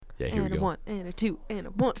Yeah, here we and a go. 1 and a 2 and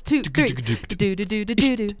a 1, 2, 3. Do.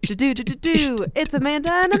 It's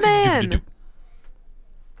Amanda and a Man.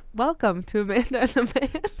 Welcome to Amanda and a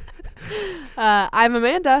Man. I'm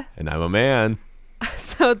Amanda. And I'm a man.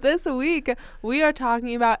 So this week we are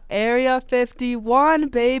talking about Area 51,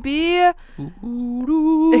 baby.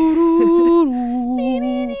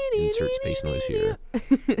 Insert space noise here.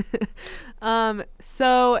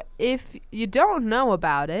 So if you don't know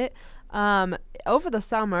about it, over the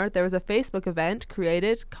summer there was a Facebook event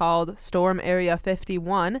created called Storm Area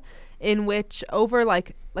 51, in which over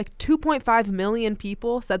like 2.5 million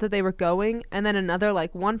people said that they were going, and then another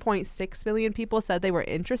like 1.6 million people said they were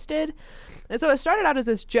interested. And so it started out as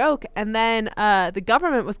this joke, and then the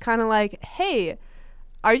government was kind of like, hey,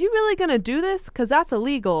 are you really going to do this? Because that's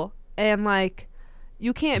illegal, and like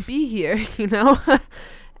you can't be here, you know?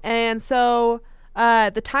 And so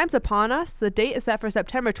the time's upon us. The date is set for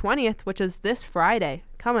September 20th, which is this Friday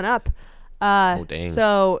coming up. Oh, dang.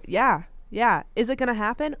 So, yeah. Is it going to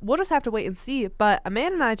happen? We'll just have to wait and see. But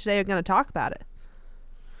Amanda and I today are going to talk about it.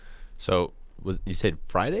 So, you said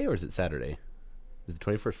Friday or is it Saturday? Is the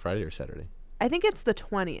 21st Friday or Saturday? I think it's the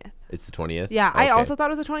 20th. It's the 20th? Yeah, Okay. I also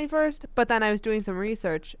thought it was the 21st, but then I was doing some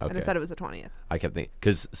research and it Okay. said it was the 20th. I kept thinking,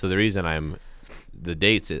 so the reason the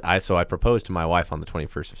dates, I proposed to my wife on the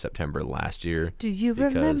 21st of September last year. Do you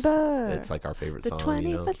because remember? It's like our favorite The song,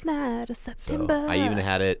 you know? 21st night of September. So I even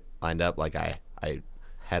had it lined up, like I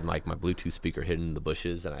had like my Bluetooth speaker hidden in the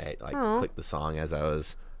bushes, and I clicked the song as I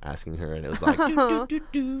was asking her, and it was like do do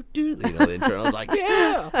do do do, you know, the intro. And I was like,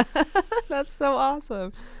 yeah. That's so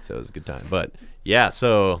awesome. So it was a good time. But yeah,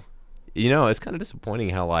 so you know, it's kind of disappointing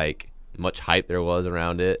how like much hype there was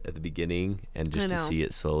around it at the beginning, and just to see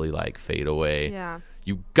it slowly like fade away. Yeah.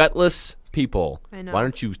 You gutless people. I know. Why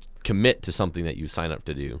don't you commit to something that you sign up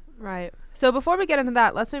to do? Right. So before we get into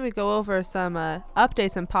that, let's maybe go over some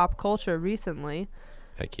updates in pop culture recently.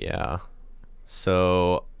 Heck yeah.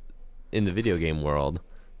 So in the video game world,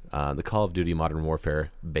 the Call of Duty Modern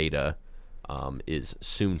Warfare beta is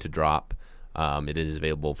soon to drop. It is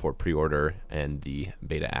available for pre-order, and the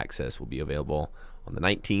beta access will be available on the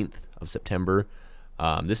 19th of September.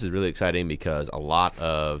 This is really exciting because a lot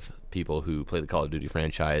of people who play the Call of Duty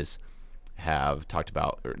franchise have talked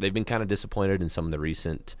about, or they've been kind of disappointed in some of the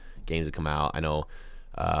recent games that come out. I know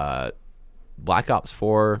Black Ops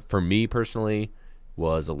 4, for me personally,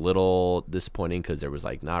 was a little disappointing because there was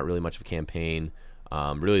like not really much of a campaign.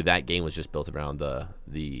 Really, that game was just built around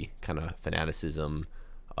the kind of fanaticism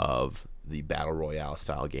of the battle royale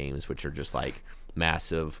style games, which are just like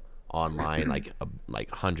massive online, like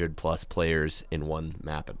 100+ players in one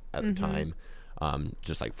map at the time,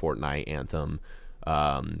 just like Fortnite, Anthem.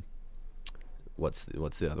 What's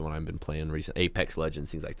the other one I've been playing recently? Apex Legends,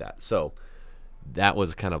 things like that. So that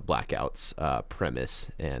was kind of Blackout's premise,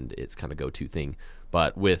 and its kind of go-to thing.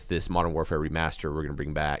 But with this Modern Warfare remaster, we're going to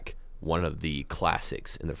bring back one of the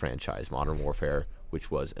classics in the franchise, Modern Warfare, which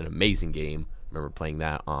was an amazing game. I remember playing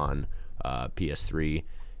that on PS3,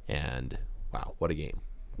 and wow, what a game.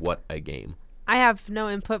 What a game. I have no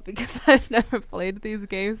input because I've never played these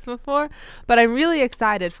games before, but I'm really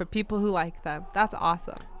excited for people who like them. That's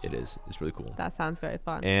awesome. It is. It's really cool. That sounds very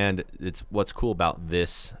fun. And what's cool about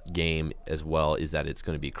this game as well is that it's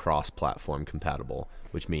going to be cross-platform compatible,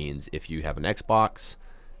 which means if you have an Xbox,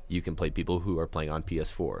 you can play people who are playing on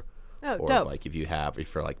PS4. Oh, or dope. if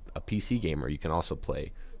you're like a PC gamer, you can also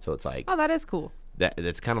play. So it's like, oh, that is cool.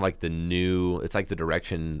 That's kind of like it's like the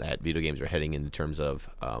direction that video games are heading in terms of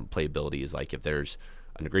playability. Is like if there's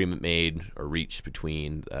an agreement made or reached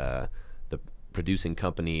between the producing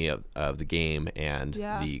company of the game and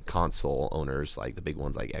the console owners, like the big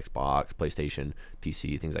ones like Xbox, PlayStation,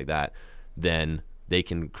 PC, things like that, then they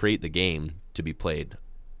can create the game to be played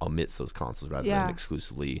amidst those consoles rather than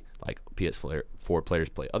exclusively like PS4 players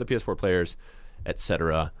play other PS4 players,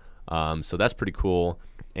 etc. So that's pretty cool.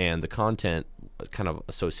 And the content kind of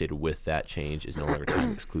associated with that change is no longer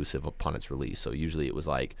time exclusive upon its release. So usually it was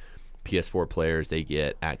like PS4 players, they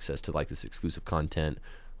get access to like this exclusive content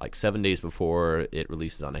like 7 days before it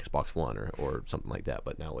releases on Xbox One or something like that.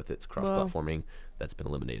 But now with its cross-platforming, that's been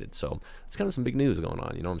eliminated. So it's kind of some big news going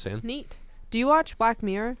on. You know what I'm saying? Neat. Do you watch Black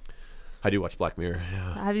Mirror? I do watch Black Mirror.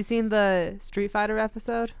 Yeah. Have you seen the Street Fighter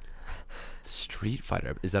episode? Street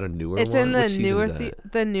Fighter, is that a newer it's one? In the Which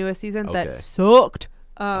the newest season that Okay. sucked.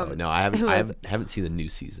 No, I haven't seen the new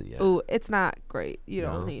season yet. Oh, it's not great. You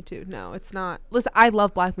No? don't need to. No, it's not. Listen, I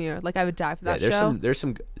love Black Mirror. Like I would die for that show. There's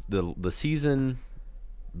some the season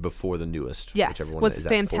before the newest. Yes, whichever one was is that,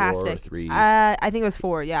 fantastic. 4 or 3? I think it was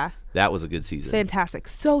 4. Yeah, That was a good season. fantastic.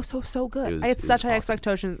 So good. I had It such was high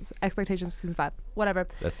awesome. expectations. Season 5, whatever.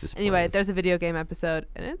 That's disappointing. Anyway, there's a video game episode,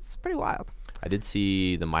 and it's pretty wild. I did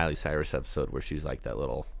see the Miley Cyrus episode where she's like that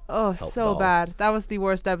little. Oh, Help so doll. bad. That was the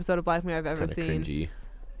worst episode of Black Mirror I've It's ever kind of seen.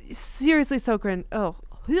 cringy. Seriously, so cringe. Oh,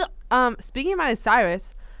 speaking of Miley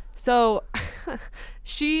Cyrus, so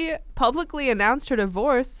she publicly announced her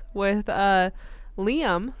divorce with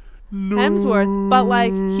Liam Hemsworth, but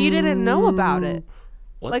like he didn't know about it.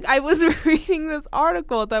 What? Like I was reading this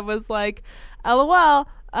article that was like, LOL,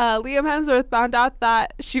 Liam Hemsworth found out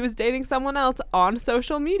that she was dating someone else on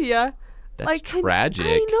social media. That's Like, tragic.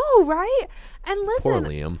 I know, right? And Poor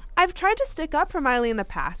listen, Liam. I've tried to stick up for Miley in the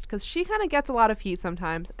past because she kind of gets a lot of heat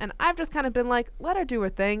sometimes, and I've just kind of been like, let her do her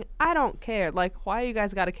thing. I don't care. Like, why you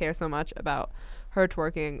guys got to care so much about her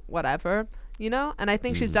twerking, whatever, you know? And I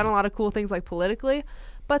think she's done a lot of cool things, like politically,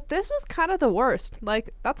 but this was kind of the worst.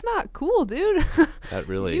 Like, that's not cool, dude. That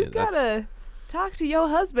really. You that's, gotta talk to your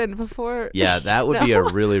husband before. Yeah, that would be a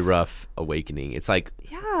really rough awakening. It's like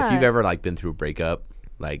Yeah. if you've ever like been through a breakup,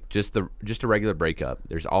 like just a regular breakup,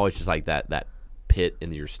 there's always just like that pit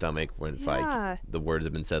in your stomach when it's Yeah. like the words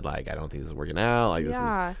have been said like, I don't think this is working out, like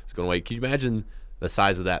Yeah. this is it's going away. Can you imagine the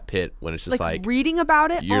size of that pit when it's just like reading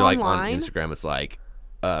about it you're online. like on Instagram, it's like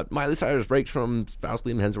Miley Cyrus breaks from spouse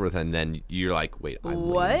Liam Hemsworth, and then you're like, wait, I'm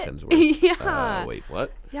What? Liam Hemsworth. Yeah. Wait,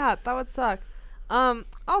 what? Yeah, that would suck.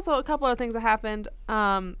 Also, a couple of things that happened.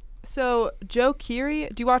 So Joe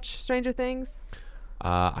Keery, do you watch Stranger Things?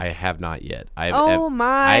 I have not yet. My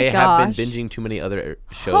I gosh. have been binging too many other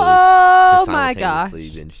shows Oh to my simultaneously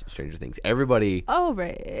gosh. binge Stranger Things. Everybody Oh,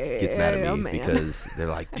 right. gets mad at Oh, me man. because they're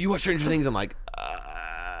like, "Do you watch Stranger Things?" I'm like,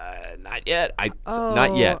 "Not yet. Not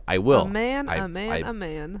Oh, yet. I will. A man, I, a man, I, a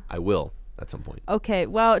man. I will at some point." Okay,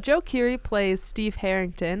 well, Joe Keery plays Steve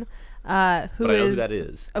Harrington, who But I know who that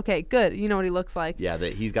is. Okay, good. You know what he looks like. Yeah,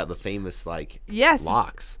 that he's got the famous like Yes.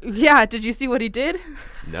 locks. Yeah, did you see what he did?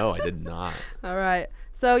 No, I did not. All right.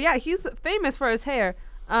 So, yeah, he's famous for his hair.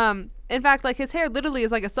 In fact, like, his hair literally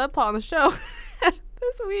is like a subplot on the show.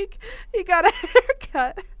 This week, he got a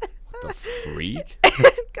haircut. The freak.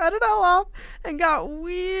 Cut it all off and got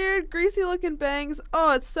weird, greasy-looking bangs.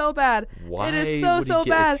 Oh, it's so bad. Why it is so, would so he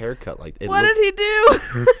get bad. his haircut like that? What did he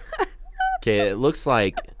do? Okay, it looks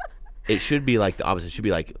like it should be like the opposite. It should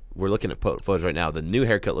be like we're looking at photos right now. The new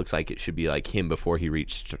haircut looks like it should be like him before he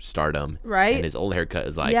reached stardom. Right? And his old haircut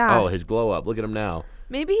is like, Yeah. oh, his glow up. Look at him now.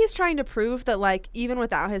 Maybe he's trying to prove that, like, even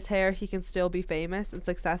without his hair, he can still be famous and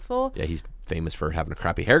successful. Yeah, he's famous for having a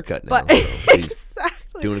crappy haircut now. But So he's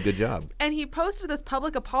exactly. doing a good job. And he posted this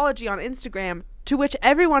public apology on Instagram, to which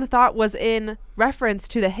everyone thought was in reference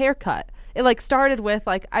to the haircut. It like started with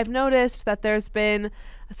like, I've noticed that there's been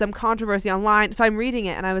some controversy online. So I'm reading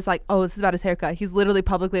it and I was like, oh, this is about his haircut. He's literally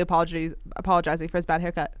publicly apologizing for his bad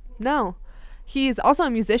haircut. No. He's also a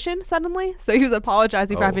musician suddenly. So he was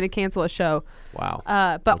apologizing for Oh. having to cancel a show. Wow.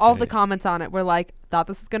 But all of the Okay. comments on it were like, thought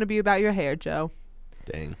this was going to be about your hair, Joe.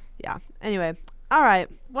 Dang. Yeah. Anyway. All right.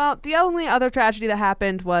 Well, the only other tragedy that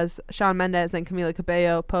happened was Shawn Mendes and Camila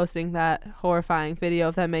Cabello posting that horrifying video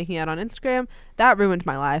of them making out on Instagram. That ruined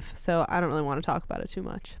my life, so I don't really want to talk about it too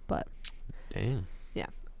much. But Dang. yeah.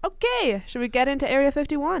 Okay. Should we get into Area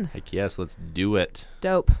 51? Heck yes, let's do it.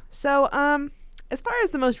 Dope. So, as far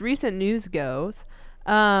as the most recent news goes,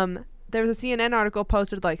 there was a CNN article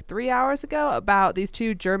posted like 3 hours ago about these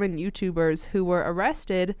two German YouTubers who were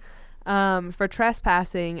arrested for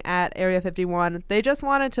trespassing at Area 51. They just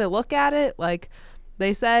wanted to look at it. Like,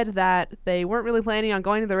 they said that they weren't really planning on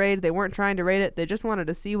going to the raid. They weren't trying to raid it. They just wanted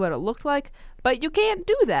to see what it looked like. But you can't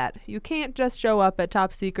do that. You can't just show up at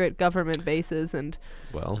top secret government bases and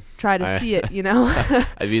Well, try to see it, you know?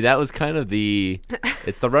 I mean, that was kind of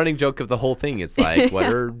it's the running joke of the whole thing. It's like, what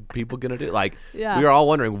are people going to do? Like, Yeah. we were all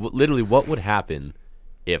wondering, literally, what would happen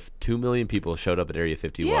if 2 million people showed up at Area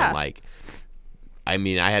 51? Yeah. Like, I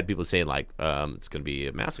mean, I had people saying, like, it's going to be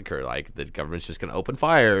a massacre. Like, the government's just going to open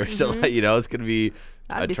fire. So, like, you know, it's going to be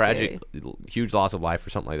That'd a be tragic, huge loss of life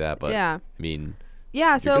or something like that. But, Yeah. I mean,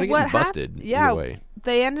 Yeah, so gonna get what busted happened? either Yeah, way.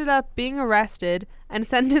 they ended up being arrested and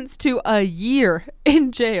sentenced to a year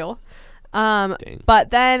in jail. Dang.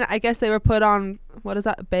 But then I guess they were put on, what is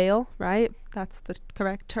that, bail, right? That's the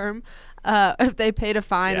correct term. If they paid a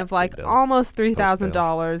fine Yeah, of like bail. almost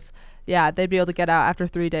 $3,000, yeah, they'd be able to get out after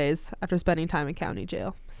 3 days after spending time in county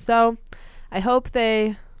jail. So I hope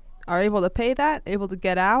they are able to pay that, able to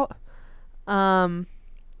get out.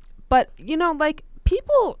 But, you know, like,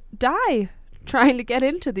 people die trying to get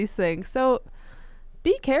into these things. So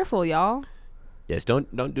be careful, y'all. Yes,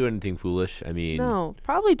 don't do anything foolish. I mean, No,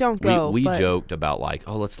 probably don't go. we but joked about like,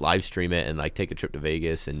 oh, let's live stream it and like take a trip to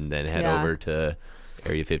Vegas and then head Yeah. over to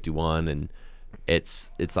Area 51, and it's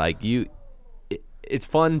like it's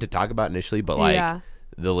fun to talk about initially, but like Yeah.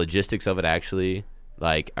 the logistics of it actually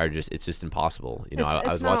like are just it's just impossible. You know, It's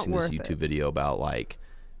I was not watching this worth YouTube it. video about like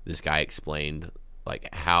this guy explained like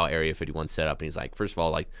how Area 51 set up, and he's like, first of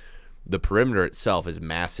all, like the perimeter itself is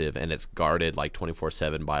massive and it's guarded like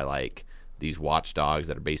 24/7 by like these watchdogs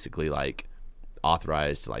that are basically like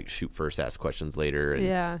authorized to like shoot first, ask questions later, and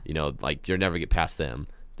Yeah. you know, like you'll never get past them.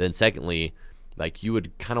 Then secondly, like you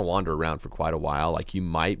would kind of wander around for quite a while. Like you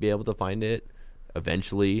might be able to find it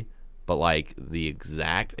eventually, but like the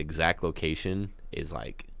exact location is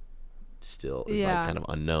like still is like kind of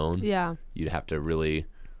unknown. Yeah. You'd have to really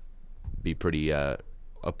be pretty a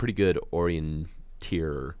pretty good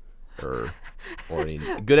orienteer or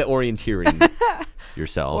good at orienteering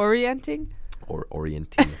yourself Orienting? or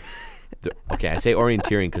orienting. Okay, I say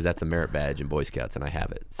orienteering because that's a merit badge in Boy Scouts, and I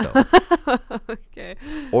have it. So Okay.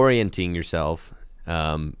 orienting yourself,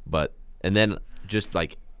 but and then just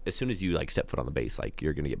like as soon as you like step foot on the base, like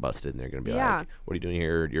you're gonna get busted, and they're gonna be Yeah. like, "What are you doing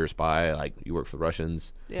here? You're a spy. Like you work for the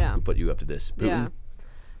Russians. Yeah. We put you up to this." Putin. Yeah.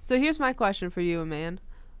 So here's my question for you, man.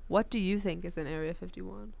 What do you think is in Area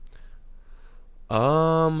 51?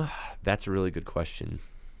 That's a really good question.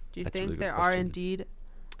 Do you That's a think really good there are question. indeed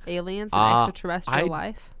aliens and extraterrestrial I-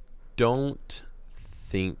 life? Don't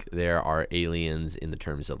think there are aliens in the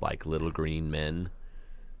terms of like little green men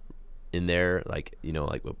in there, like you know,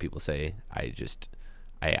 like what people say.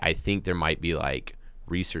 I think there might be like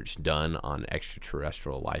research done on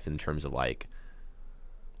extraterrestrial life in terms of like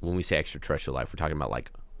when we say extraterrestrial life, we're talking about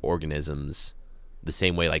like organisms the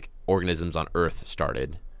same way like organisms on Earth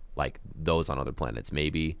started, like those on other planets,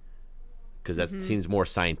 maybe, because that seems more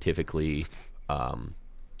scientifically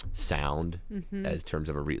sound as terms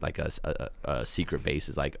of a secret base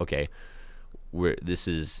is like, okay, this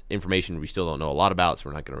is information we still don't know a lot about, so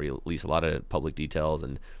we're not going to release a lot of public details,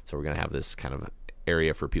 and so we're going to have this kind of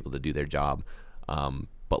area for people to do their job.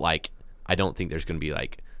 But like, I don't think there's going to be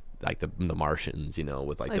like the Martians, you know,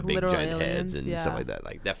 with like the big literal giant aliens, heads and yeah. stuff like that.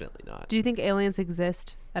 Like, definitely not. Do you think aliens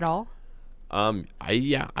exist at all? I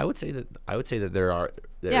would say that there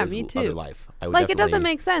Yeah, is me other too. life. I would Like, it doesn't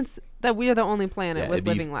definitely- make sense that we are the only planet Yeah, with it'd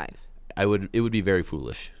be living life. it would be very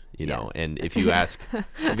foolish, you know. Yes. And if you ask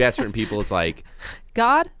certain people, it's like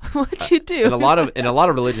God, what'd you do? in a lot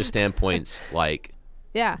of religious standpoints, like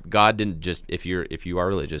yeah. God didn't just if you are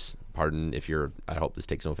religious, pardon if you're, I hope this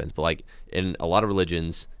takes no offense, but like in a lot of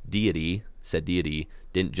religions, deity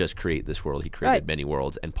didn't just create this world. He created Right. many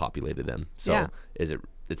worlds and populated them. So Yeah.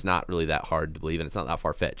 it's not really that hard to believe, and it's not that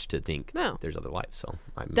far fetched to think No. there's other life. So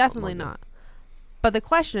I'm Definitely among them. not. But the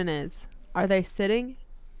question is, are they sitting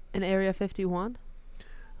in Area 51?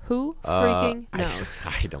 Who freaking knows?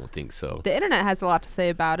 I don't think so. The internet has a lot to say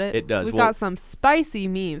about it. It does. We've Well, got some spicy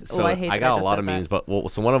memes. So I hate that got just a lot said of that. memes, but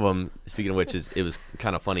so one of them, speaking of which, is it was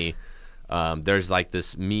kind of funny. There's like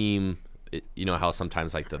this meme. You know how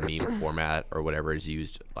sometimes like the meme format or whatever is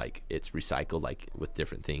used, like it's recycled like with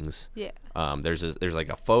different things. Yeah. There's like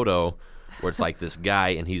a photo where it's like this guy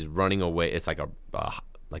and he's running away. It's like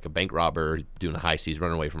a bank robber doing a heist. He's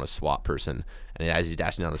running away from a SWAT person, and as he's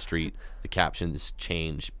dashing down the street, the captions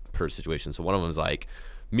change per situation. So one of them is like,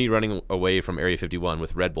 me running away from Area 51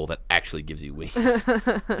 with Red Bull that actually gives you wings.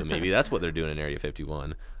 So maybe that's what they're doing in Area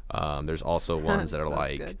 51. There's also ones that are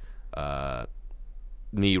like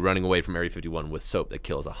me running away from Area 51 with soap that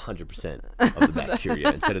kills 100% of the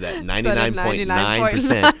bacteria instead of that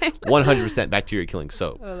 99.9%, 100% bacteria killing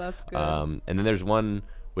soap. Oh, that's good. And then there's one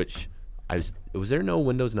which was there no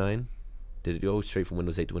Windows 9? Did it go straight from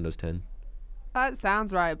Windows 8 to Windows 10? That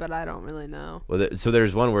sounds right, but I don't really know. Well, so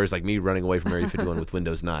there's one where it's like me running away from Area 51 with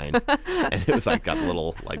Windows 9, and it was like got the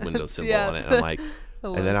little like Windows symbol Yeah. on it. And I'm like,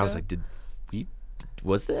 The and then I was logo. like,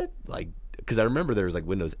 was that like? Because I remember there was like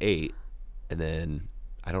Windows 8, and then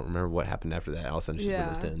I don't remember what happened after that. All of a sudden, it's just Yeah.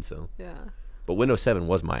 Windows 10. So, Yeah. but Windows 7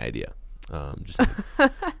 was my idea. Just,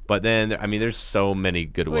 but then I mean, there's so many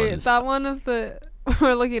good Wait, ones. that one of the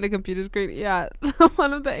we're looking at a computer screen. Yeah, the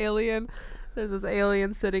one of the alien. There's this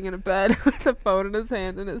alien sitting in a bed with a phone in his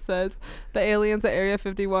hand, and it says, "The aliens at Area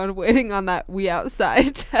 51 waiting on that we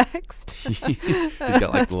outside text." He's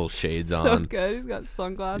got like little shades so on. good. He's got He's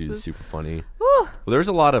sunglasses. super funny. Whew. Well, there's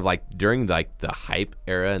a lot of like during like the hype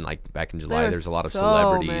era and like back in July, There there's a lot of so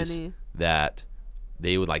celebrities many. that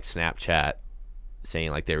they would like Snapchat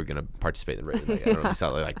saying like they were gonna participate in the raid. Like, I don't know if you saw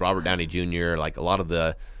like Robert Downey Jr. Like a lot of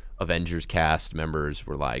the Avengers cast members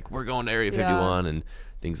were like, we're going to Area 51 and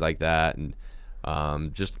things like that, and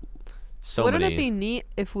just so Wouldn't many. it be neat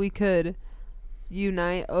if we could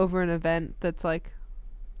unite over an event that's like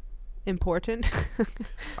important.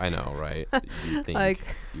 I know, right? You'd think, Like,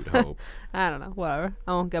 you'd hope. I don't know, whatever.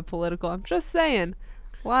 I won't get political. I'm just saying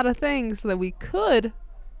a lot of things that we could,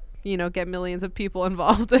 get millions of people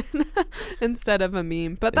involved in instead of a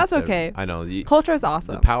meme. But that's Instead of- okay. I know. Culture is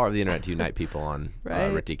awesome. The power of the internet to unite people on Right.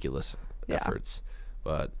 ridiculous Yeah. efforts.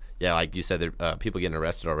 But yeah, like you said, there, people getting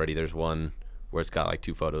arrested already. There's one where it's got like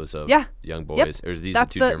 2 photos of Yeah. young Yep. boys. Or is these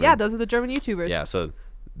That's the 2 the German? yeah, those are the German YouTubers. Yeah, so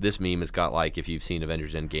this meme has got, like, if you've seen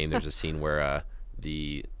Avengers Endgame, there's a scene where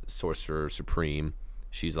the Sorcerer Supreme,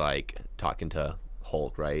 she's like talking to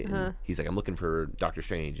Hulk, right? Uh-huh. And he's like, I'm looking for Doctor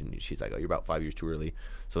Strange, and she's like, oh, you're about 5 years too early.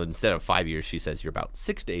 So instead of 5 years, she says you're about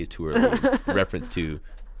 6 days too early. In reference to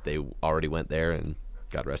they already went there and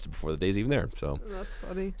got arrested before the day's even there. So That's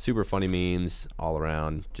funny. super funny memes all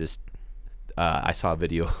around. Just I saw a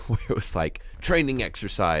video where it was like training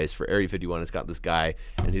exercise for Area 51. It's got this guy,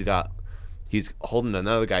 and he's holding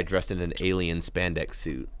another guy dressed in an alien spandex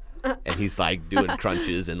suit, and he's like doing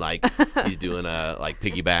crunches and like he's doing like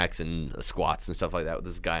piggybacks and squats and stuff like that with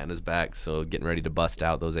this guy on his back. So getting ready to bust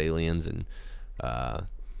out those aliens, and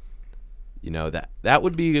that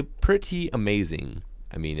would be pretty amazing.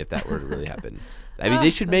 I mean, if that were to really happen. I mean, they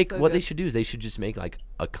should That's make so what they good. should do is they should just make like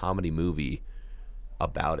a comedy movie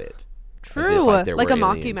about it. As if, True. like, there Like a were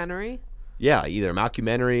aliens. mockumentary. Yeah, either a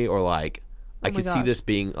mockumentary or like I my could see gosh. this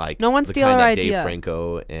being like No one the steal kind our that Dave idea.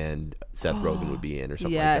 Franco and Seth Rogen would be in or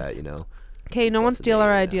something Yes. like that. Okay, no one Busted steal our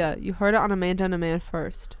alien idea. You heard it on Amanda and a Man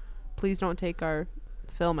first. Please don't take our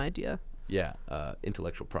film idea. Yeah,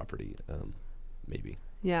 intellectual property, maybe.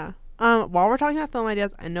 Yeah. While we're talking about film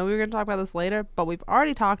ideas, I know we were going to talk about this later, but we've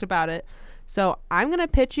already talked about it. So I'm going to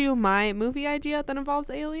pitch you my movie idea that involves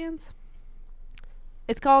aliens.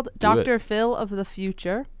 It's called Do it. Dr. Phil of the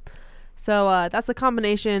Future. So that's a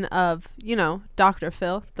combination of, Dr.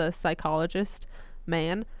 Phil, the psychologist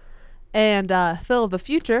man, and Phil of the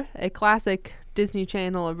Future, a classic Disney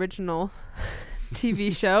Channel original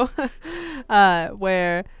TV show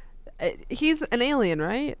where he's an alien,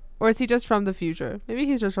 right? Or is he just from the future? Maybe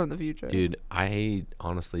he's just from the future. Dude, I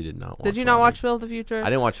honestly did not watch Did you not Aladdin. watch Phil of the Future? I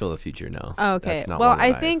didn't watch Phil of the Future, no. Oh, okay. That's not Well, one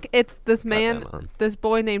that I think it's this man, this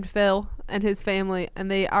boy named Phil and his family,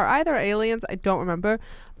 and they are either aliens, I don't remember,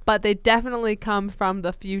 but they definitely come from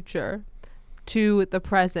the future to the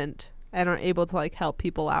present and are able to like help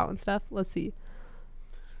people out and stuff. Let's see.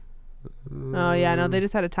 Oh yeah, no, they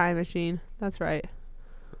just had a time machine. That's right.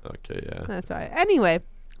 Okay, yeah. That's right. Anyway,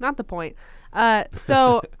 not the point.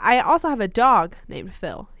 So I also have a dog named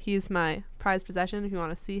Phil. He's my prized possession. If you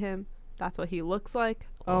want to see him, that's what he looks like.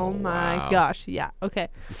 Oh my wow. gosh. Yeah. Okay.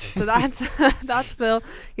 So that's that's Phil.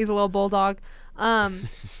 He's a little bulldog.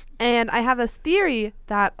 And I have this theory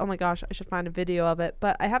that, oh my gosh, I should find a video of it,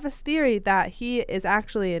 but I have this theory that he is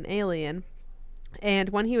actually an alien. And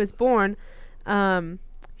when he was born,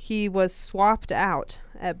 he was swapped out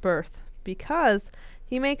at birth because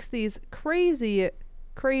he makes these crazy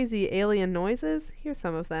alien noises. Here's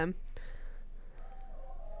some of them.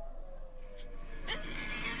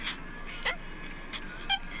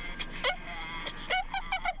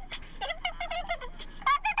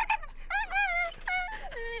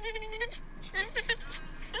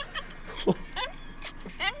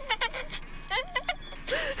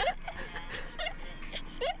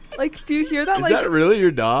 Like, do you hear that? Is Like, that really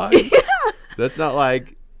your dog? yeah. That's not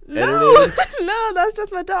like No, edited? no, that's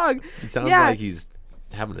just my dog. It sounds Yeah. like he's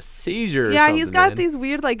having a seizure or Yeah, something. he's got man. these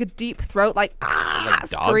weird, like, deep throat, like, like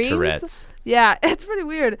dog screams. Tourette's. Yeah, it's pretty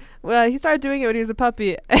weird. Well, he started doing it when he was a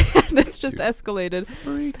puppy, and it's just Dude. escalated.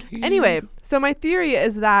 Freaky. Anyway, so my theory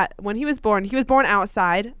is that when he was born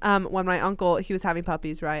outside. When my uncle, he was having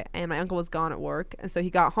puppies, right? And my uncle was gone at work, and so he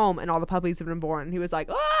got home, and all the puppies had been born. And he was like,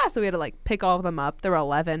 ah! So we had to like pick all of them up. There were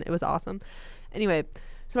 11. It was awesome. Anyway,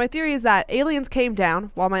 so my theory is that aliens came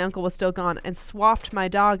down while my uncle was still gone and swapped my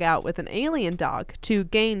dog out with an alien dog to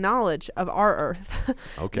gain knowledge of our Earth.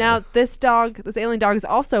 Okay. Now, this alien dog is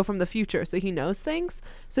also from the future, so he knows things.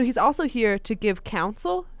 So he's also here to give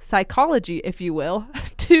counsel, psychology, if you will,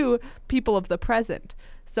 to people of the present.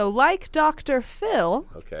 So like Dr. Phil,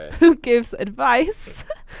 Okay. who gives advice,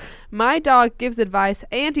 my dog gives advice,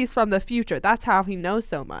 and he's from the future. That's how he knows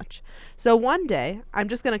so much. So one day, I'm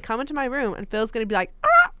just going to come into my room, and Phil's going to be like,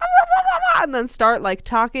 and then start like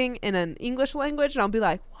talking in an English language, and I'll be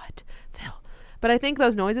like, what, Phil? But I think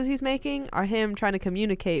those noises he's making are him trying to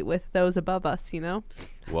communicate with those above us, you know?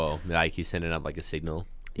 Whoa, like he's sending up like a signal.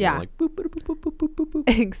 Yeah. Like boop, boop, boop, boop, boop, boop,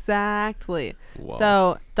 boop. Exactly. Whoa.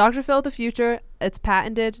 So Dr. Phil of the Future, it's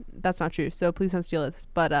patented. That's not true, so please don't steal this.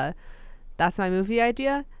 But that's my movie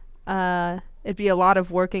idea. It'd be a lot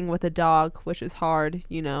of working with a dog, which is hard,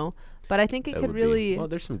 you know. But I think it That could would be- really, well,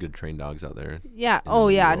 there's some good trained dogs out there. yeah. in Oh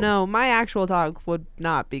the yeah, world. no, my actual dog would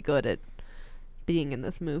not be good at being in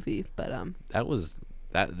this movie. But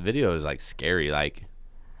That video is like scary. Like,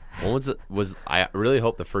 what was I really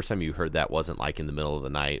hope the first time you heard that wasn't like in the middle of the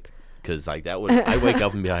night, because like that would I wake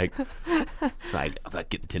up and be like, it's like I'm about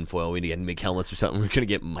to get the tinfoil. We need to make helmets or something. We're gonna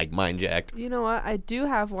get like mind jacked. you know what? I do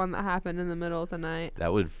have one that happened in the middle of the night.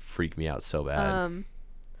 That would freak me out so bad.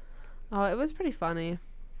 Oh, it was pretty funny.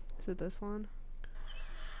 Is it this one?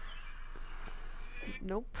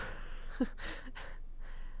 Nope.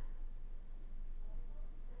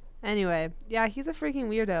 Anyway, yeah, he's a freaking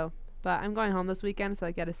weirdo. But I'm going home this weekend, so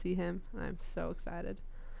I get to see him. And I'm so excited.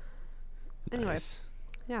 Anyway, Nice.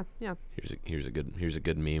 yeah. Here's a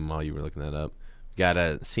good meme while you were looking that up. Got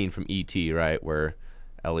a scene from E.T., right, where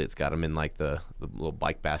Elliot's got him in like the little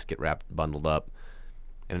bike basket wrapped bundled up,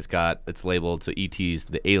 and it's labeled, so E.T.'s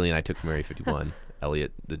the alien I took from Area 51.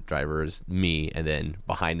 Elliot, the driver, is me, and then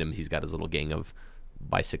behind him he's got his little gang of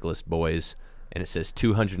bicyclist boys, and it says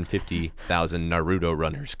 250,000 Naruto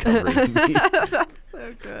runners covering me. That's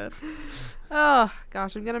so good. Oh,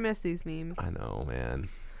 gosh, I'm going to miss these memes. I know, man.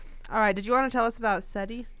 All right, did you want to tell us about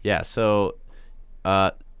SETI? Yeah, so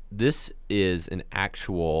this is an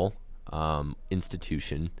actual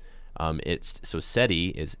institution. SETI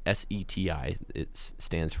is SETI. It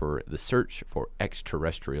stands for the Search for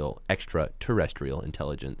Extraterrestrial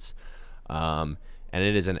Intelligence, and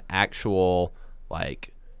it is an actual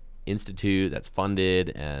like institute that's funded,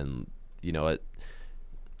 and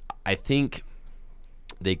I think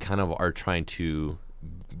they kind of are trying to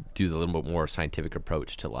do the little bit more scientific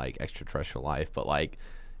approach to like extraterrestrial life, but like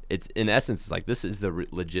it's in essence it's like this is the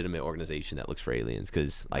legitimate organization that looks for aliens,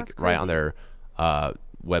 because like That's right on crazy. their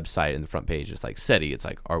website in the front page it's like SETI. It's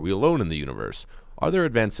like, are we alone in the universe? Are there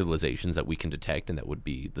advanced civilizations that we can detect, and that would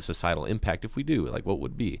be the societal impact if we do? Like, what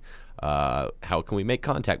would be? How can we make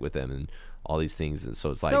contact with them, and all these things? And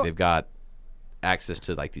so it's like they've got access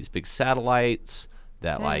to like these big satellites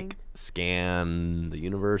that Dang. like scan the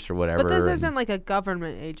universe or whatever. But this and- isn't like a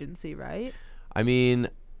government agency, right? I mean,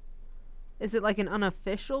 Is it like an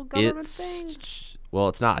unofficial government thing? well,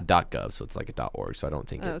 it's not a .gov, so it's like a .org. So I don't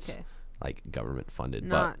think Oh, it's okay. like government funded,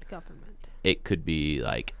 Not government. but it could be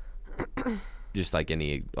like just like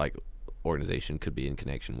any like organization could be in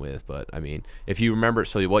connection with. But I mean, if you remember,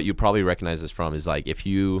 so what you probably recognize this from is like if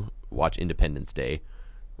you watch Independence Day,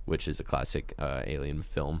 which is a classic alien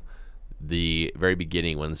film, the very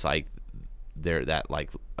beginning when it's like in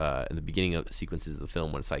the beginning of sequences of the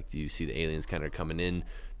film when it's like you see the aliens kind of coming in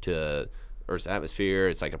to Earth's atmosphere,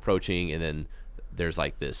 it's like approaching, and then there's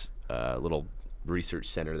like this little research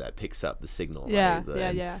center that picks up the signal. Yeah,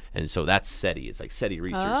 right? yeah. And so that's SETI. It's like SETI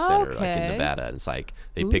Research Center, like in Okay. Nevada. And it's like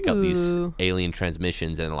they pick up these Ooh. alien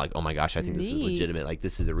transmissions, and they're like, oh my gosh, I think this is Neat. legitimate. Like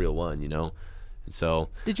this is the real one, And so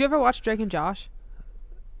Did you ever watch Drake and Josh?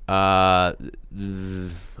 I've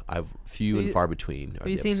few Have and you- far between. Have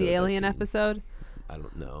you seen the alien episode? I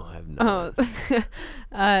don't know. I have no.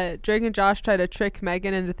 Drake and Josh try to trick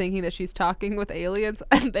Megan into thinking that she's talking with aliens,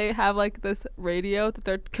 and they have like this radio that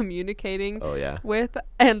they're communicating Oh yeah. with,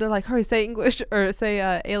 and they're like, hurry, say English or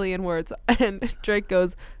say alien words, and Drake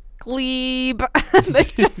goes, glebe, and they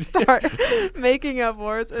just start making up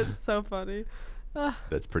words. It's so funny.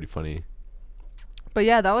 That's pretty funny. But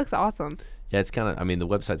yeah, that looks awesome. Yeah, it's kind of. I mean, the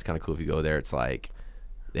website's kind of cool. If you go there, it's like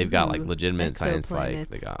they've got like Ooh, legitimate science. Like exoplanets.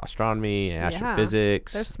 they got astronomy, Yeah,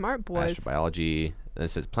 astrophysics, They're smart boys. astrobiology. And it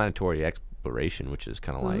says planetary exploration, which is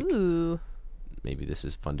kind of like Ooh. maybe this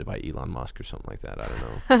is funded by Elon Musk or something like that. I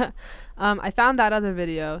don't know. I found that other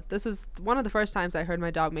video. This was one of the first times I heard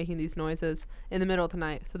my dog making these noises in the middle of the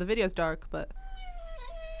night. So the video's dark, but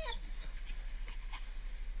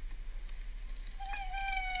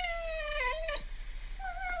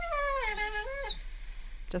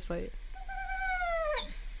just wait.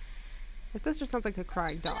 Like this just sounds like a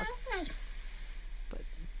crying dog. But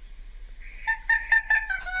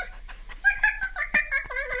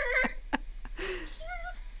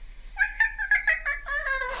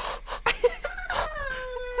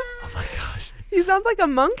Oh my gosh. he sounds like a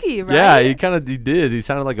monkey, right? Yeah, he did. He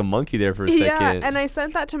sounded like a monkey there for a Yeah, second. and I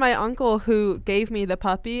sent that to my uncle who gave me the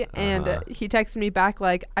puppy, and he texted me back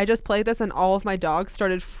like, I just played this and all of my dogs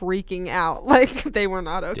started freaking out. Like, they were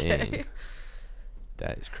not okay. Dang.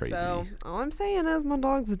 That is crazy. So, all I'm saying is my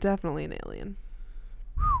dog's definitely an alien.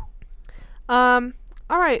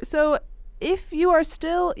 All right, so if you are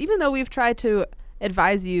still, even though we've tried to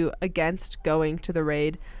advise you against going to the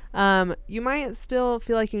raid, you might still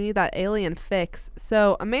feel like you need that alien fix.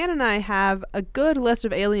 So Amanda and I have a good list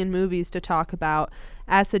of alien movies to talk about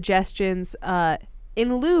as suggestions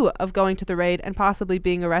in lieu of going to the raid and possibly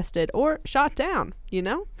being arrested or shot down, you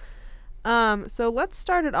know? So let's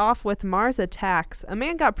start it off with Mars Attacks. A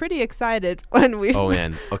man got pretty excited when we Oh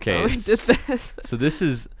man. Okay. when we did this. So this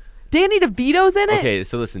is Danny DeVito's in it. okay.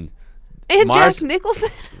 So listen. And Mars- Jack Nicholson.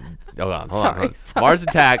 Hold on. Sorry. Mars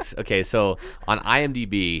Attacks. Okay, so on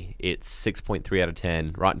IMDb, it's 6.3 out of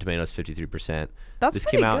 10. Rotten Tomatoes, 53%. That's this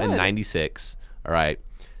pretty came out in good. '96. All right.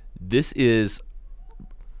 This is.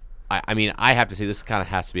 I mean, I have to say this kind of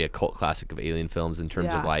has to be a cult classic of alien films in terms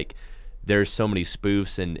Yeah. of like, there's so many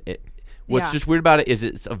spoofs and what's Yeah. just weird about it is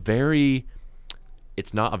it's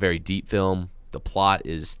not a very deep film. The plot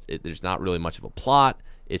is there's not really much of a plot.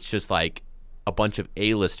 It's just like a bunch of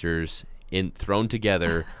A-listers thrown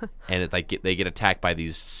together, and it, like they get attacked by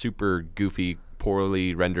these super goofy,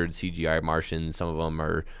 poorly rendered CGI Martians. Some of them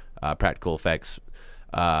are practical effects,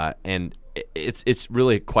 and it's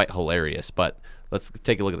really quite hilarious. But let's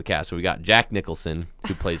take a look at the cast. So we got Jack Nicholson,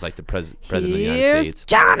 who plays like the president of the United Here's States.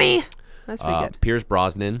 Johnny. That's pretty good. Pierce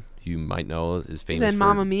Brosnan, who you might know is famous Then for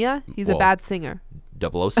Mamma Mia. He's a well, bad singer.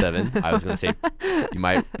 007. I was going to say he's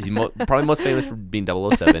probably most famous for being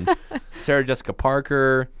 007. Sarah Jessica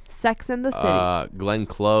Parker, Sex in the City. Glenn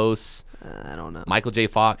Close, I don't know. Michael J.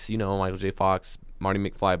 Fox. You know Michael J. Fox, Marty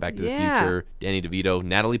McFly, Back to the Yeah. Future, Danny DeVito,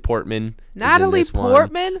 Natalie Portman. is in Natalie this one.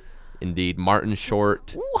 Portman. Indeed, Martin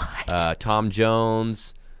Short, What? Tom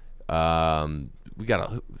Jones. We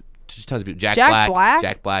got just tons of people. Jack Black. Black?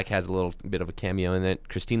 Jack Black has a little bit of a cameo in it.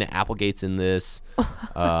 Christina Applegate's in this.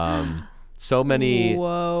 So many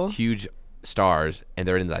Whoa. huge stars, and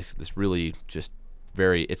they're in this really just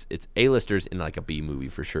very it's A-listers in like a B movie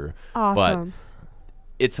for sure. Awesome.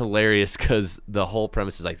 It's hilarious because the whole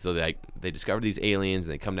premise is like, so they discover these aliens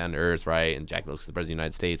and they come down to Earth, right? And Jack Nicholson's the president of the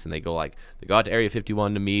United States, and they go out to Area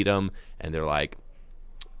 51 to meet them, and they're like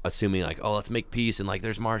assuming like, oh, let's make peace, and like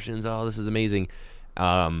there's Martians, oh, this is amazing,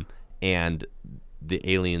 and the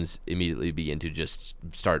aliens immediately begin to just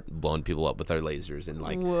start blowing people up with their lasers and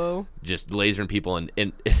like Whoa. just lasering people, and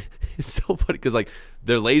it's so funny because like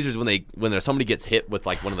their lasers when somebody gets hit with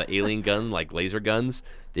like one of the alien like laser guns,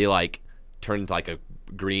 they like turn into like a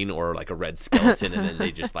green or like a red skeleton, and then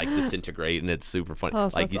they just like disintegrate, and it's super funny.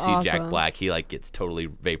 Oh, like you that's see Jack awesome. Black, he like gets totally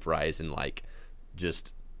vaporized and like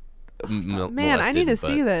just Man, I need to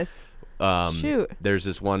see this. Shoot. There's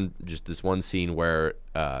this one scene where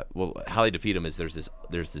how they defeat him is there's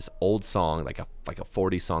this old song like a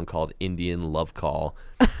 40s song called Indian Love Call,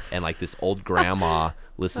 and like this old grandma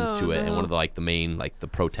listens to it, and one of the main the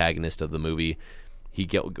protagonist of the movie, he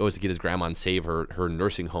goes to get his grandma and save her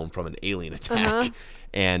nursing home from an alien attack,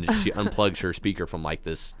 and she unplugs her speaker from like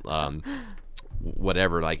this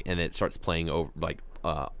whatever, like, and it starts playing over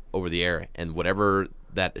the air, and whatever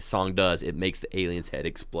that song does, it makes the alien's head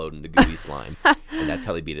explode into gooey slime, and that's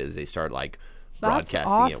how they beat it. Is they start like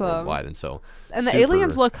broadcasting it worldwide, and so And the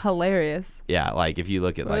aliens look hilarious. yeah, like if you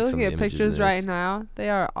look at We're like some looking of at the images pictures in right this, now. They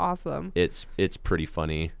are awesome. it's pretty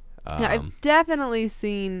funny. Yeah, I've definitely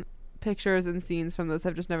seen pictures and scenes from this.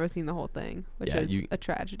 I've just never seen the whole thing, which Yeah, is a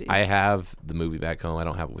tragedy. I have the movie back home. I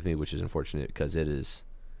don't have it with me, which is unfortunate because it is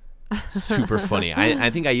super funny. I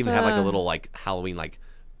think I even have like a little like Halloween like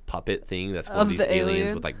puppet thing that's one of Of these the aliens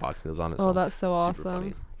alien? with like box wheels on it. Oh, so that's so super awesome.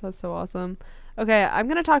 funny. That's so awesome. Okay, I'm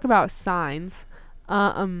going to talk about Signs.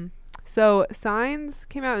 So Signs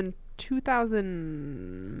came out in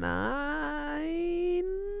 2009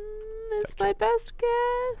 is my best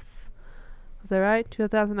guess. Was that right?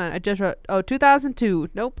 2009. I just wrote 2002.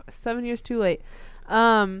 Nope, 7 years too late.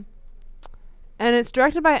 And it's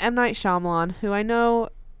directed by M. Night Shyamalan, who I know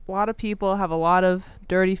a lot of people have a lot of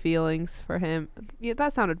dirty feelings for him. Yeah,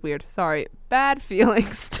 that sounded weird. Sorry. Bad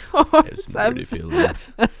feelings towards There's some dirty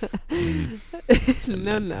feelings.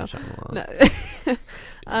 No.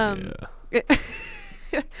 Yeah.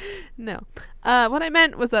 No. What I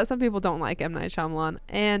meant was that some people don't like M. Night Shyamalan.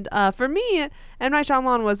 And for me, M. Night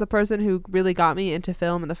Shyamalan was the person who really got me into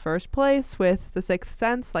film in the first place with The Sixth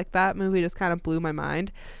Sense. Like, that movie just kind of blew my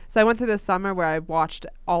mind. So I went through this summer where I watched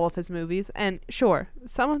all of his movies. And sure,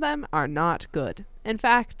 some of them are not good. In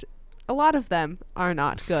fact, a lot of them are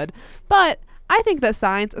not good. But I think that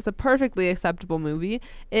Signs is a perfectly acceptable movie.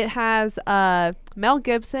 It has Mel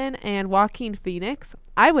Gibson and Joaquin Phoenix.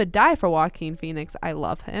 I would die for Joaquin Phoenix. I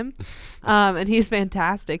love him. And he's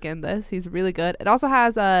fantastic in this. He's really good. It also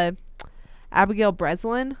has Abigail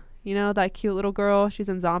Breslin. You know, that cute little girl. She's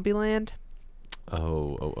in Zombieland.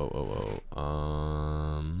 I'm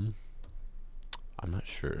not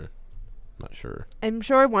sure. I'm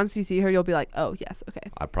sure once you see her, you'll be like, oh, yes, okay.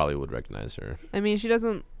 I probably would recognize her. I mean, she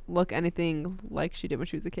doesn't look anything like she did when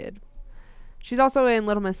she was a kid. She's also in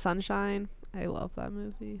Little Miss Sunshine. I love that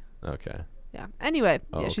movie. Okay. Yeah. Anyway,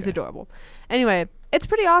 Oh, yeah, she's okay. adorable. Anyway, it's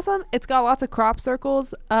pretty awesome. It's got lots of crop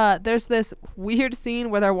circles. There's this weird scene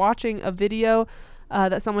where they're watching a video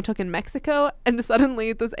that someone took in Mexico, and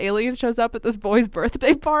suddenly this alien shows up at this boy's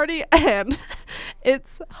birthday party, and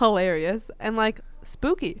it's hilarious and like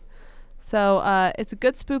spooky. So it's a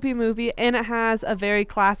good spoopy movie, and it has a very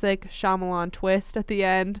classic Shyamalan twist at the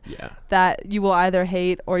end Yeah. that you will either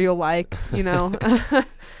hate or you'll like, you know.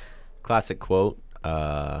 Classic quote,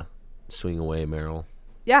 swing away, Meryl.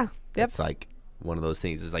 Yeah. Yep. It's like one of those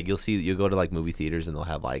things. It's like you'll go to like movie theaters and they'll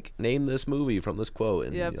have like, name this movie from this quote,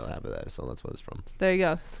 and Yep. you'll have that. So that's what it's from. There you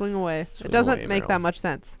go. Swing away. Swing It doesn't away, make Meryl. that much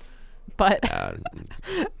sense, but Uh,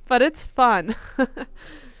 but it's fun.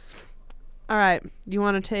 All right, you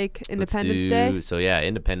want to take Independence Day? So yeah,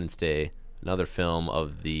 Independence Day, another film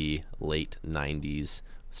of the late '90s,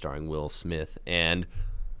 starring Will Smith and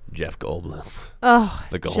Jeff Goldblum. Oh,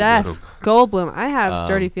 The Jeff Goldblum. Goldblum. I have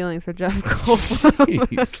dirty feelings for Jeff Goldblum.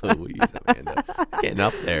 Jeez Louise, Amanda, getting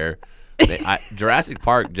up there. Jurassic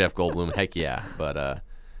Park, Jeff Goldblum, heck yeah. But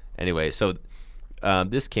anyway, so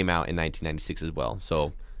this came out in 1996 as well.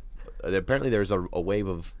 So apparently there's a wave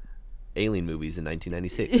of alien movies in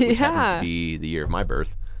 1996, which happens Yeah. to be the year of my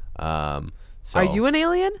birth. So Are you an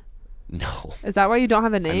alien? No. Is that why you don't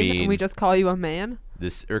have a name mean- and we just call you a man? The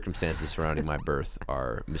circumstances surrounding my birth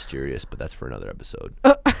are mysterious, but that's for another episode.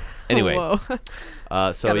 Anyway, Whoa.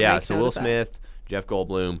 so Gotta yeah, make so note Will of that. Smith, Jeff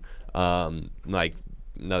Goldblum, like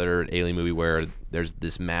another alien movie where there's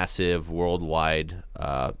this massive worldwide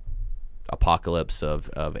apocalypse of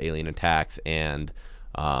alien attacks, and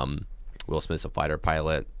Will Smith's a fighter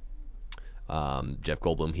pilot. Jeff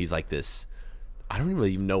Goldblum, he's like this. I don't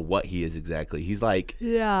really even know what he is exactly. He's like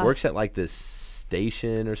Yeah. works at like this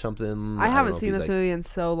station or something. I don't haven't know if seen he's, this like, movie in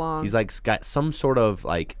so long. He's like got some sort of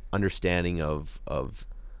like understanding of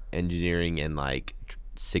engineering and like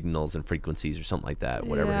signals and frequencies or something like that.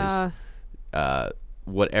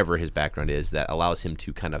 Whatever his background is, that allows him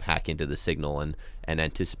to kind of hack into the signal and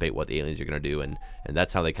anticipate what the aliens are going to do, and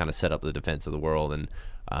that's how they kind of set up the defense of the world, and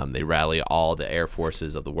they rally all the air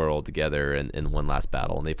forces of the world together in one last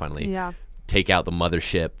battle, and they finally Yeah. take out the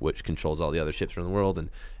mothership, which controls all the other ships around the world,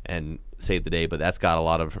 and save the day. But that's got a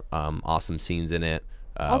lot of awesome scenes in it.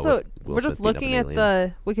 Also, with Will we're just Smith being looking up at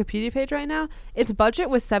an the Wikipedia page right now. Its budget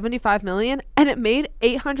was $75 million, and it made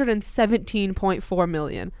 $817.4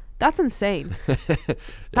 million. That's insane. alien.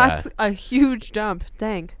 That's a huge jump.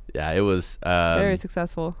 Dang. Yeah, it was Very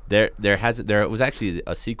successful. There was actually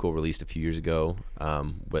a sequel released a few years ago,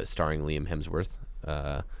 but starring Liam Hemsworth,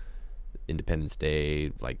 Independence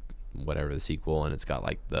Day, like whatever the sequel, and it's got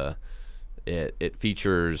like it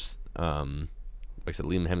features like I said,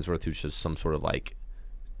 Liam Hemsworth, who's just some sort of like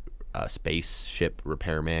spaceship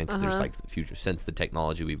repairman, because there's like future, since the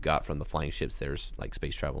technology we've got from the flying ships, there's like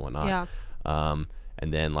space travel and whatnot. Yeah.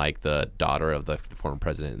 And then like the daughter of the former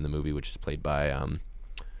president in the movie, which is played by oh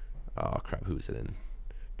crap, who is it in?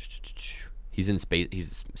 He's in space.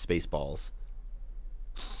 He's Spaceballs.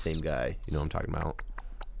 Same guy. You know what I'm talking about.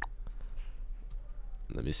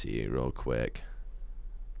 Let me see real quick.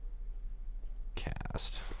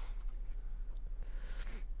 Cast.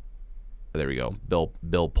 There we go. Bill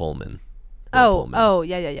Pullman. Bill Pullman.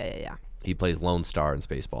 Yeah. He plays Lone Star in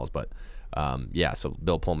Spaceballs, but yeah. So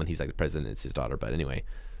Bill Pullman, he's like the president. It's his daughter, but anyway.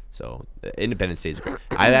 So Independence Day is great.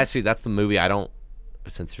 That's the movie I don't.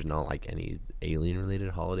 Since there's not like any alien-related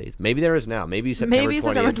holidays, maybe there is now. Maybe September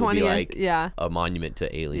 20th will be like a monument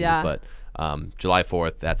to aliens. Yeah. But July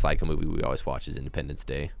 4th, that's like a movie we always watch is Independence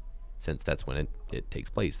Day, since that's when it takes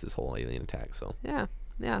place, this whole alien attack. So Yeah.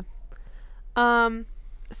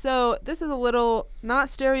 So this is a little not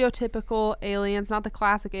stereotypical aliens, not the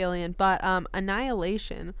classic alien, but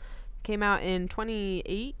Annihilation came out in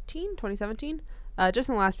 2017, just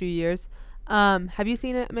in the last few years. Have you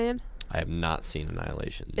seen it, man? I have not seen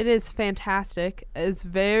Annihilation. It is fantastic. It's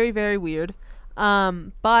very, very weird.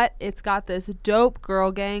 But it's got this dope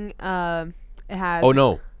girl gang. It has. Oh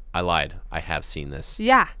no, I lied. I have seen this.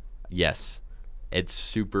 Yeah. Yes, it's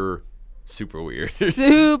super weird.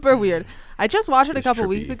 Super weird. I just watched it a It's couple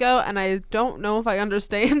weeks trippy. ago, and I don't know if I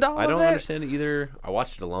understand all I of don't it. understand it either. I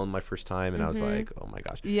watched it alone my first time, and I was like, "Oh my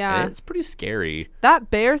gosh!" Yeah. And it's pretty scary. That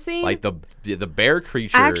bear scene. Like the bear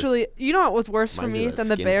creature. Actually, you know what was worse for Reminds me me of a than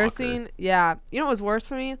the bear skinwalker. scene? Yeah. You know what was worse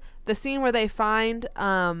for me? The scene where they find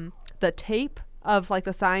the tape of like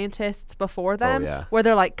the scientists before them, yeah. where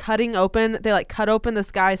they're like cut open this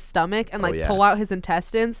guy's stomach and like yeah. pull out his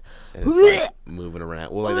intestines. And it's, like, moving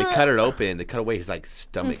around. Well, like, they cut it open. They cut away his like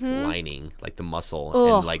stomach lining, like the muscle,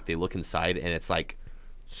 Ugh. and like they look inside, and it's like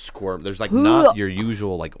squirm. There's like not your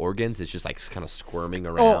usual like organs. It's just like kind of squirming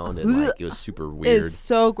around, and like it was super weird. It's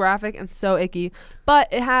so graphic and so icky. But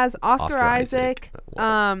it has Oscar Isaac.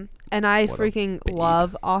 And I freaking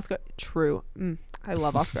love Oscar. True. I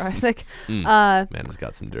love Oscar Isaac. Man has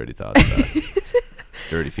got some dirty thoughts about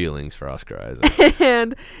dirty feelings for Oscar Isaac.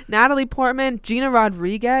 And Natalie Portman, Gina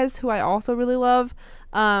Rodriguez, who I also really love.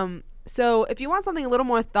 So if you want something a little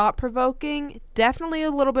more thought-provoking, definitely a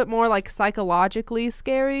little bit more like psychologically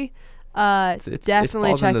scary,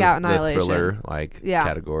 definitely check out Annihilation. The thriller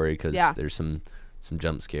category, because there's some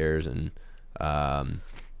jump scares, and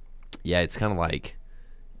it's kind of like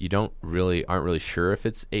you aren't really sure if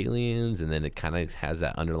it's aliens, and then it kind of has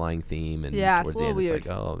that underlying theme, and towards the end weird. It's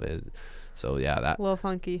like that a little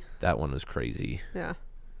funky. That one was crazy. Yeah.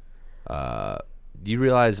 Do you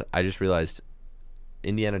realize? I just realized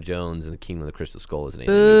Indiana Jones and the Kingdom of the Crystal Skull is an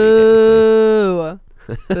alien movie.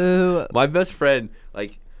 Boo! My best friend,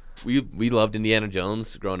 like, we loved Indiana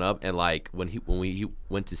Jones growing up, and like when he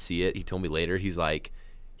went to see it, he told me later, he's like,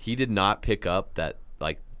 he did not pick up that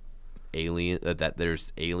like alien that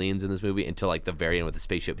there's aliens in this movie until like the very end with the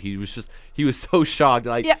spaceship. He was so shocked.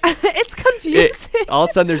 Like, yeah, it's confusing. All of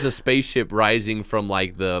a sudden, there's a spaceship rising from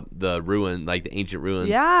like the ruin, like the ancient ruins.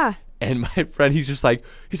 Yeah. And my friend, he's like,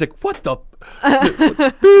 what the?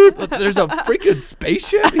 Dude, there's a freaking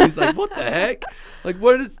spaceship. He's like, what the heck? Like,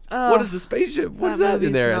 what is the spaceship? What is that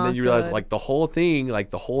in there? And then you realize, like, the whole thing, like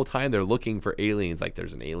the whole time they're looking for aliens. Like,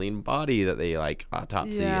 there's an alien body that they like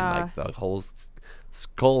autopsy, and like the whole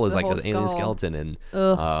skull is like an alien skeleton. And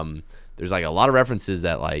there's like a lot of references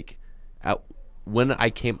that like, when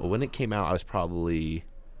it came out, I was probably.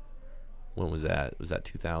 When was that? Was that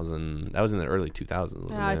 2000? That was in the early 2000s,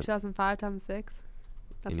 wasn't it? 2005, 2006.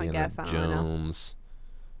 That's Indiana my guess. I don't Jones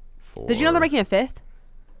know. Did you know they're making a fifth?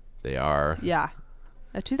 They are. Yeah.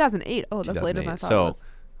 2008. Oh, that's later than I thought so, it was.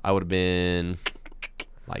 I would have been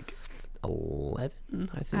like 11,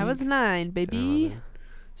 I think. I was 9, baby.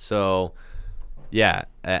 So, yeah,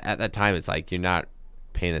 at that time, it's like you're not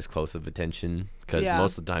paying as close of attention, because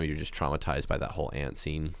most of the time you're just traumatized by that whole ant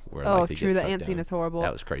scene where like they true, get the ant scene is horrible.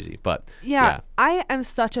 That was crazy. But I am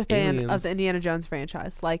such a fan Aliens. of the Indiana Jones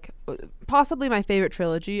franchise. Like, possibly my favorite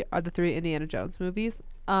trilogy are the 3 Indiana Jones movies.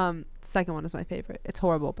 The second one is my favorite. It's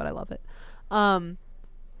horrible, but I love it.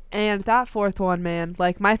 And that 4th one, man,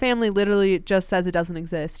 like, my family literally just says it doesn't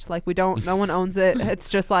exist. Like, no one owns it. It's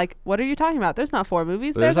just like, what are you talking about? There's not 4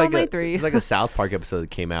 movies. There's like only 3. There's like a South Park episode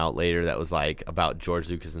that came out later that was like about George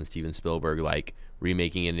Lucas and Steven Spielberg like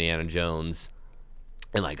remaking Indiana Jones,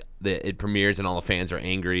 and like it premieres and all the fans are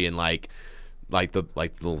angry, and like the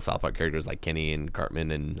little South Park characters like Kenny and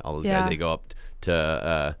Cartman and all those guys, they go up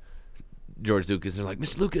to George Lucas, and they're like,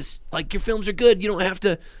 Mr. Lucas, like, your films are good. You don't have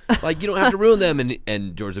to ruin them.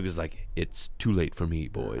 And George Lucas is like, it's too late for me,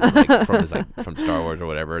 boys. Like, from Star Wars or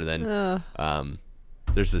whatever. And then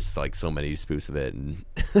there's just like so many spoofs of it, and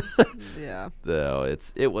so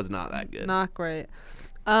it was not that good. Not great.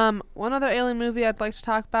 One other alien movie I'd like to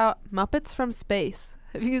talk about: Muppets from Space.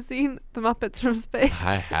 Have you seen the Muppets from Space?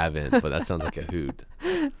 I haven't, but that sounds like a hoot.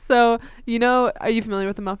 So, are you familiar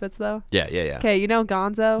with the Muppets, though? Yeah. Okay, you know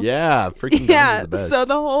Gonzo? Yeah, freaking Gonzo's the best. So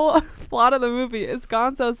the whole plot of the movie is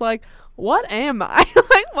Gonzo's like, what am I?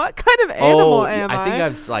 Like, what kind of animal am I?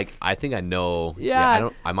 I think I know. Yeah.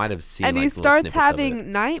 I might have seen. And like, he starts having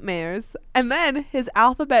having nightmares, and then his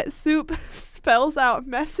alphabet soup spells out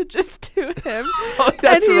messages to him.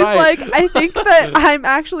 That's and he's right. like, I think that I'm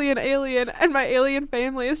actually an alien, and my alien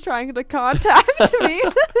family is trying to contact me.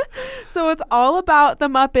 So it's all about the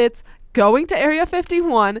Muppets going to Area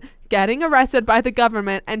 51, getting arrested by the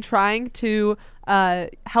government, and trying to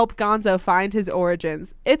help Gonzo find his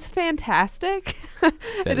origins. It's fantastic.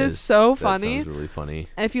 It is so funny. That sounds really funny.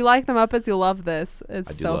 And if you like the Muppets, you'll love this.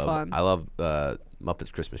 It's so fun. I love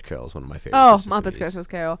Muppets Christmas Carol is one of my favorite. Muppets Christmas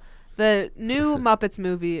Carol. The new Muppets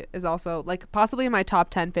movie is also like possibly in my top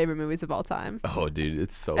 10 favorite movies of all time. Oh, dude,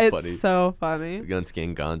 it's so funny. It's so funny.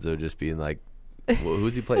 Gunskin Gonzo just being like, well,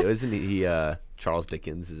 who's he play? Isn't he Charles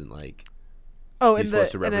Dickens? Isn't like. Oh, he's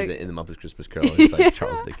supposed to represent in the Muppets Christmas Carol. He's like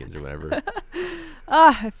Charles Dickens or whatever.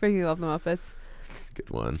 I freaking love the Muppets. Good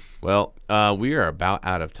one. Well, we are about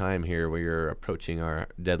out of time here. We are approaching our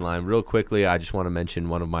deadline. Real quickly, I just want to mention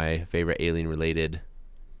one of my favorite alien-related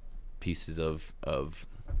pieces of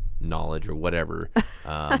knowledge or whatever.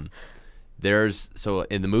 So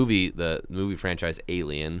in the movie franchise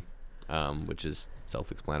Alien, which is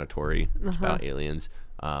self-explanatory. It's about aliens.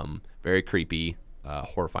 Very creepy,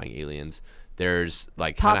 horrifying aliens. There's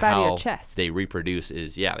like kind of how they reproduce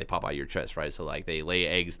is they pop out your chest, right? So like they lay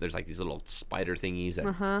eggs. There's like these little spider thingies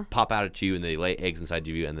that pop out at you, and they lay eggs inside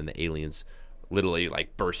you, and then the aliens literally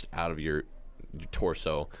like burst out of your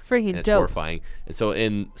torso. Freaking and it's dope. horrifying. And so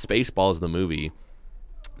in Spaceballs, the movie,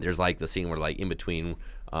 there's like the scene where like in between,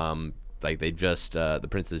 like they just the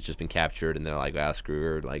prince has just been captured, and they're like, screw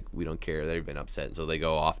her, like we don't care. They've been upset, and so they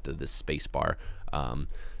go off to this space bar.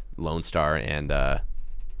 Lone Star and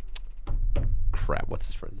crap, what's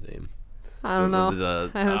his friend's name? I don't know.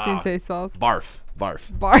 I haven't seen Spaceballs. Barf.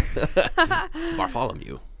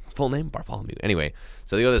 Bartholomew. Full name? Bartholomew. Anyway,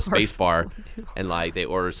 so they go to the space bar and like they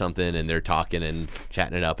order something and they're talking and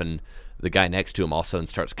chatting it up, and the guy next to him all of a sudden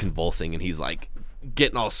starts convulsing, and he's like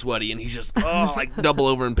getting all sweaty, and he's just like double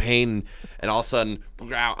over in pain, and all of a sudden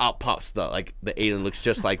out pops the alien, looks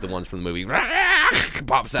just like the ones from the movie,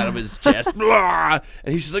 pops out of his chest, and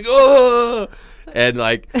he's just like, oh, and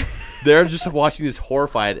like they're just watching this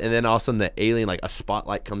horrified, and then all of a sudden the alien, like a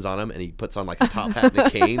spotlight comes on him, and he puts on like a top hat and a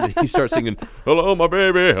cane, and he starts singing, hello my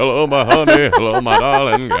baby, hello my honey, hello my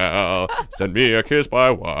darling gal, send me a kiss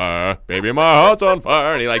by wire, baby my heart's on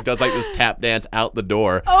fire, and he like does like this tap dance out the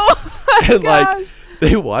door. Oh my and gosh. like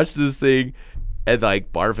they watch this thing, and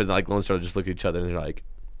like Barf and like Lone Star just look at each other, and they're like,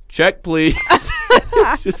 check please.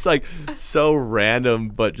 It's just like so random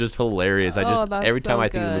but just hilarious. Every time I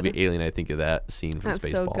think of the movie Alien, I think of that scene from Spaceballs.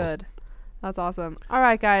 That's so good. That's awesome. All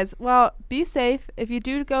right, guys. Well, be safe. If you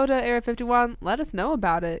do go to Area 51, let us know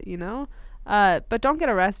about it, but don't get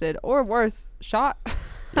arrested, or worse, shot.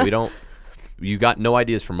 You got no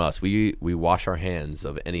ideas from us. We wash our hands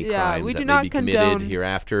of any crimes that may be committed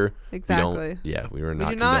hereafter. Exactly. We were not condoning anything.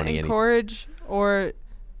 We do not encourage or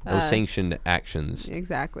no sanctioned actions.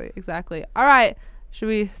 Exactly. All right. Should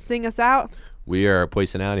we sing us out? We are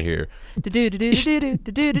poising out of here. It's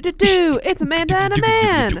Amanda and a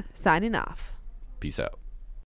man signing off. Peace out.